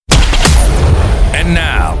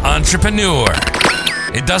entrepreneur.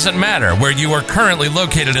 It doesn't matter where you are currently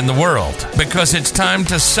located in the world, because it's time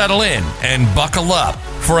to settle in and buckle up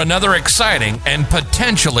for another exciting and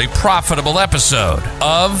potentially profitable episode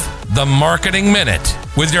of The Marketing Minute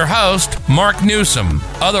with your host, Mark Newsom,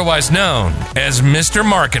 otherwise known as Mr.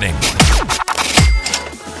 Marketing.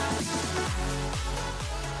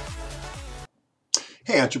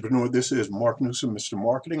 Hey entrepreneur, this is Mark Newsom, Mr.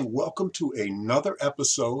 Marketing. Welcome to another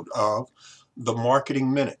episode of The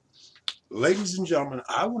Marketing Minute. Ladies and gentlemen,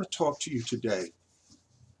 I want to talk to you today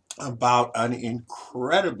about an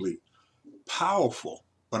incredibly powerful,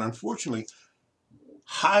 but unfortunately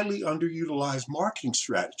highly underutilized marketing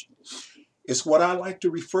strategy. It's what I like to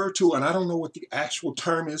refer to, and I don't know what the actual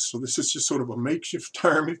term is, so this is just sort of a makeshift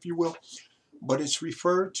term, if you will, but it's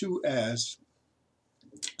referred to as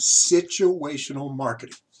situational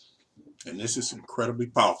marketing. And this is incredibly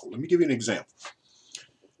powerful. Let me give you an example.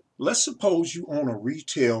 Let's suppose you own a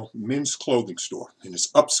retail men's clothing store and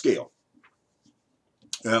it's upscale.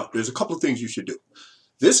 Now, there's a couple of things you should do.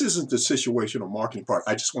 This isn't the situational marketing part.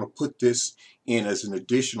 I just want to put this in as an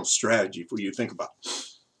additional strategy for you to think about.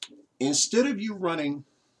 Instead of you running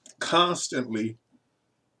constantly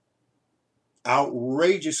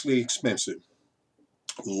outrageously expensive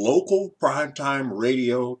local primetime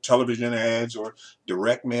radio, television ads, or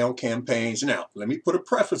direct mail campaigns. Now, let me put a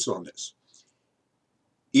preface on this.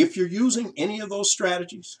 If you're using any of those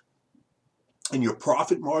strategies and your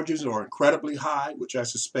profit margins are incredibly high, which I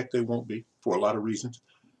suspect they won't be for a lot of reasons,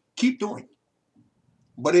 keep doing it.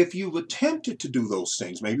 But if you've attempted to do those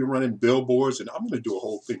things, maybe running billboards, and I'm going to do a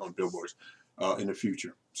whole thing on billboards in the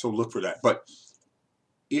future, so look for that. But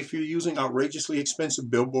if you're using outrageously expensive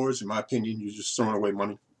billboards, in my opinion, you're just throwing away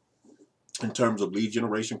money in terms of lead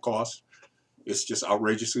generation costs. It's just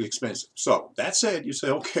outrageously expensive. So that said, you say,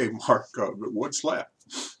 okay, Mark, but what's left?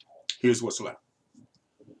 Here's what's left.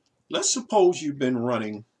 Let's suppose you've been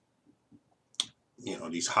running,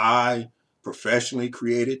 these high professionally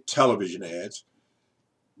created television ads,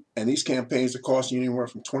 and these campaigns are costing you anywhere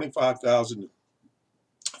from $25,000 to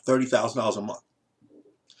 $30,000 a month.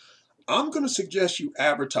 I'm going to suggest you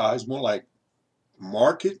advertise more like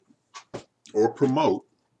market or promote.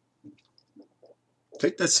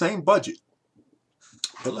 Take that same budget,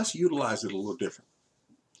 but let's utilize it a little different.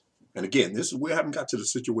 And again, we haven't got to the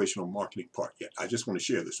situational marketing part yet. I just want to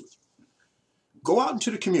share this with you. Go out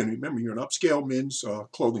into the community. Remember, you're an upscale men's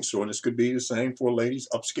clothing store, and this could be the same for ladies,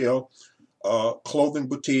 upscale clothing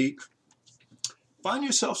boutique. Find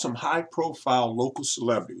yourself some high-profile local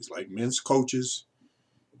celebrities like men's coaches,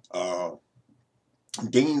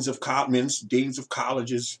 deans of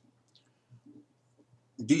colleges,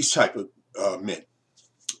 these type of men,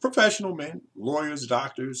 professional men, lawyers,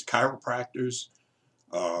 doctors, chiropractors,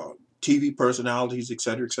 TV personalities, et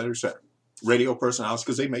cetera, radio personalities,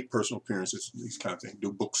 because they make personal appearances, these kind of things,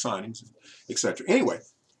 do book signings, et cetera. Anyway,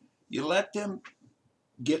 you let them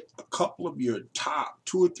get a couple of your top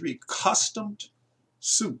 2 or 3 customed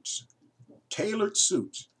suits, tailored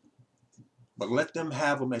suits, but let them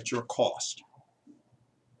have them at your cost.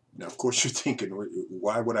 Now, of course, you're thinking,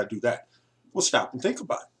 why would I do that? Well, stop and think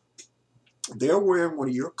about it. They're wearing one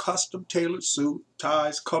of your custom tailored suit,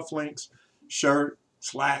 ties, cufflinks, shirt,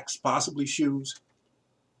 slacks, possibly shoes,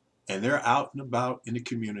 and they're out and about in the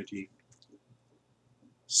community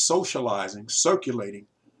socializing, circulating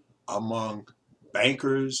among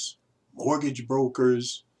bankers, mortgage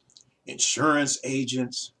brokers, insurance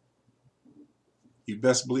agents. You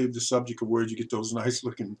best believe the subject of where you get those nice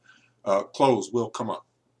looking clothes will come up.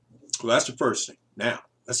 Well, that's the first thing. Now,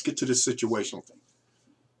 let's get to this situational thing.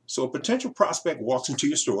 So a potential prospect walks into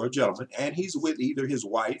your store, a gentleman, and he's with either his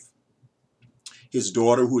wife, his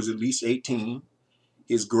daughter, who is at least 18,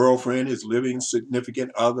 his girlfriend, his living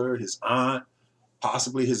significant other, his aunt,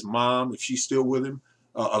 possibly his mom, if she's still with him,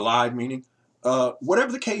 alive, meaning.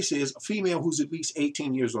 Whatever the case is, a female who's at least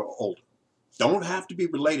 18 years or older. Don't have to be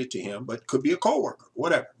related to him, but could be a coworker,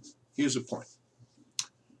 whatever. Here's the point.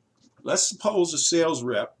 Let's suppose a sales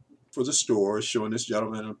rep for the store is showing this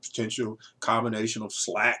gentleman a potential combination of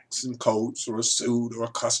slacks and coats or a suit or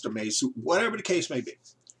a custom-made suit, whatever the case may be.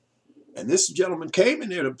 And this gentleman came in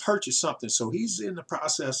there to purchase something, so he's in the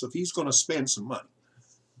process of he's going to spend some money.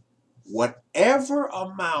 Whatever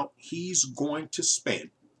amount he's going to spend,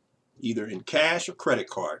 either in cash or credit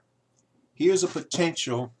card, here's a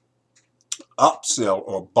potential upsell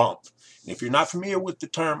or bump. And if you're not familiar with the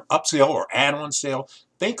term upsell or add-on sale,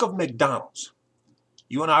 think of McDonald's.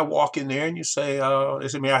 You and I walk in there and you say, they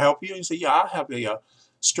say, may I help you? And you say, yeah, I have a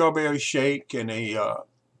strawberry shake and a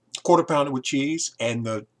quarter pounder with cheese. And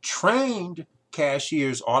the trained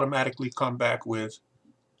cashiers automatically come back with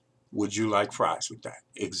Would you like fries with that?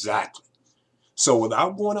 Exactly. So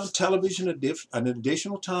without going on television an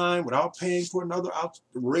additional time, without paying for another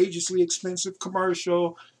outrageously expensive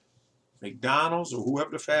commercial, McDonald's or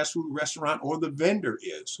whoever the fast food restaurant or the vendor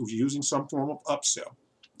is who's using some form of upsell,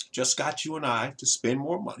 just got you and I to spend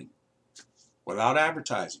more money without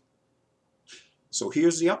advertising. So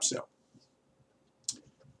here's the upsell.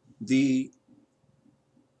 The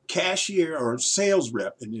cashier or sales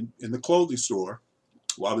rep in the clothing store,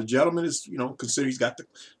 while the gentleman is, consider he's got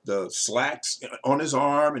the slacks on his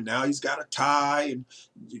arm and now he's got a tie, and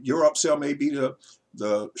your upsell may be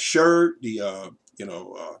the shirt, the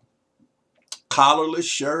collarless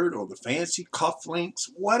shirt or the fancy cufflinks,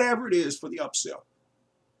 whatever it is for the upsell.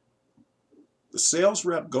 The sales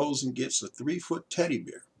rep goes and gets a 3-foot teddy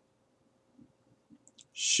bear,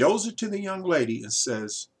 shows it to the young lady and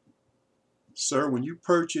says, "Sir, when you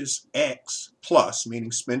purchase X plus,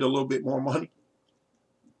 meaning spend a little bit more money,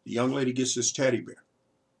 the young lady gets this teddy bear."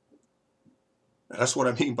 Now, that's what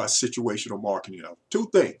I mean by situational marketing. Two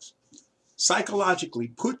things.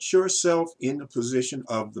 Psychologically, put yourself in the position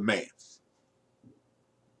of the man.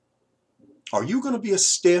 Are you going to be a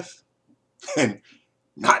stiff and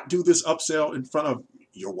not do this upsell in front of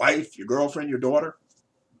your wife, your girlfriend, your daughter,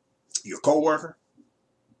 your coworker?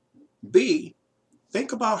 B,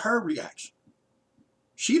 think about her reaction.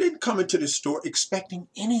 She didn't come into this store expecting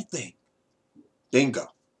anything. Bingo.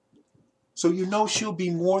 So she'll be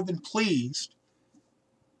more than pleased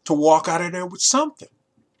to walk out of there with something.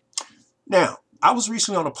 Now, I was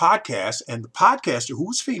recently on a podcast, and the podcaster, who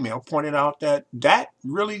was female, pointed out that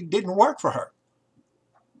really didn't work for her.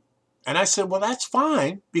 And I said, well, that's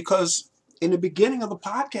fine, because in the beginning of the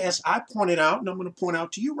podcast, I pointed out, and I'm going to point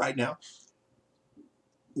out to you right now,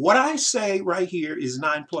 what I say right here is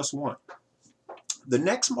 9 plus 1. The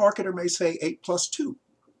next marketer may say 8 plus 2.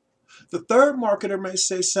 The third marketer may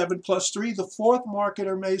say 7 plus 3. The fourth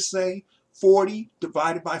marketer may say 40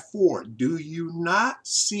 divided by 4. Do you not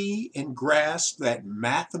see and grasp that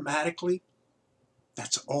mathematically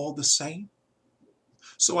that's all the same?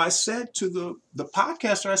 So I said to the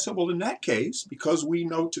podcaster, I said, well, in that case, because we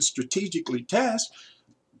know to strategically test,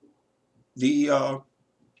 the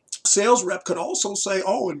sales rep could also say,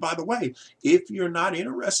 oh, and by the way, if you're not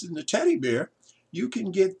interested in the teddy bear, you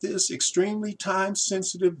can get this extremely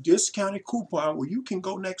time-sensitive discounted coupon where you can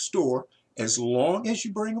go next door as long as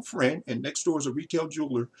you bring a friend, and next door is a retail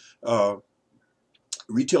jewelry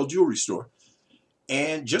store.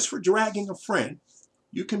 And just for dragging a friend,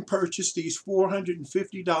 you can purchase these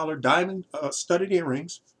 $450 diamond studded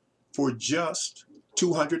earrings for just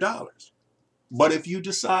 $200. But if you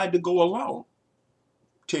decide to go alone,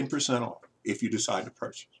 10% off if you decide to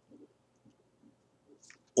purchase.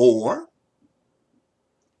 Or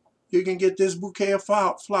you can get this bouquet of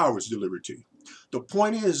flowers delivered to you. The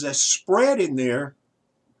point is that spread in there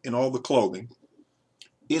in all the clothing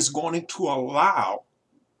is going to allow,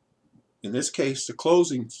 in this case, the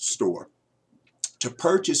clothing store, to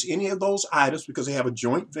purchase any of those items because they have a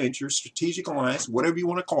joint venture, strategic alliance, whatever you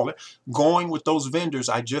want to call it, going with those vendors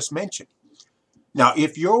I just mentioned. Now,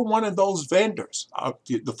 if you're one of those vendors,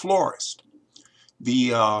 the florist,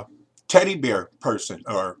 the teddy bear person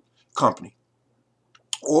or company,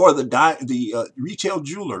 or the retail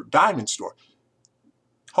jeweler, diamond store,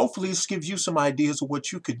 hopefully this gives you some ideas of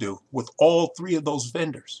what you could do with all three of those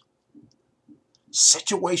vendors.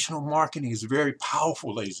 Situational marketing is very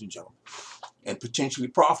powerful, ladies and gentlemen, and potentially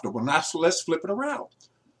profitable. Now, so let's flip it around.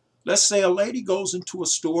 Let's say a lady goes into a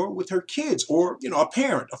store with her kids, or a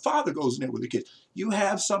parent, a father goes in there with the kids. You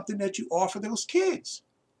have something that you offer those kids.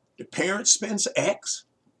 The parent spends X,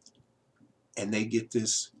 and they get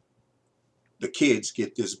this. The kids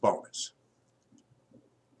get this bonus.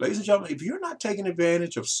 Ladies and gentlemen, if you're not taking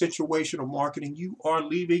advantage of situational marketing, you are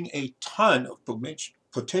leaving a ton of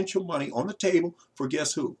potential money on the table for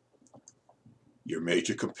guess who? Your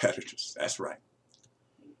major competitors. That's right.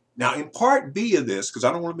 Now, in part B of this, because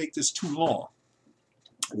I don't want to make this too long,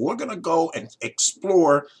 we're going to go and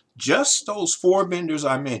explore just those 4 vendors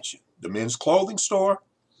I mentioned. The men's clothing store,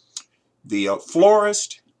 the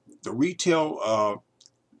florist, the retail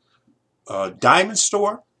diamond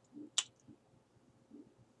store,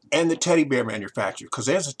 and the teddy bear manufacturer, because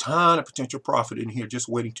there's a ton of potential profit in here just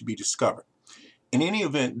waiting to be discovered. In any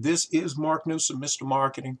event, this is Mark Newsom, Mr.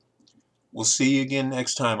 Marketing. We'll see you again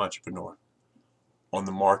next time, entrepreneur, on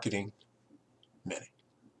the Marketing Minute.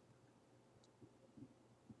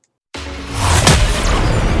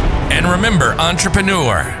 And remember,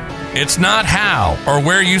 entrepreneur, it's not how or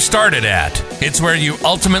where you started at. It's where you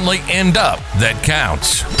ultimately end up that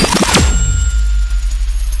counts.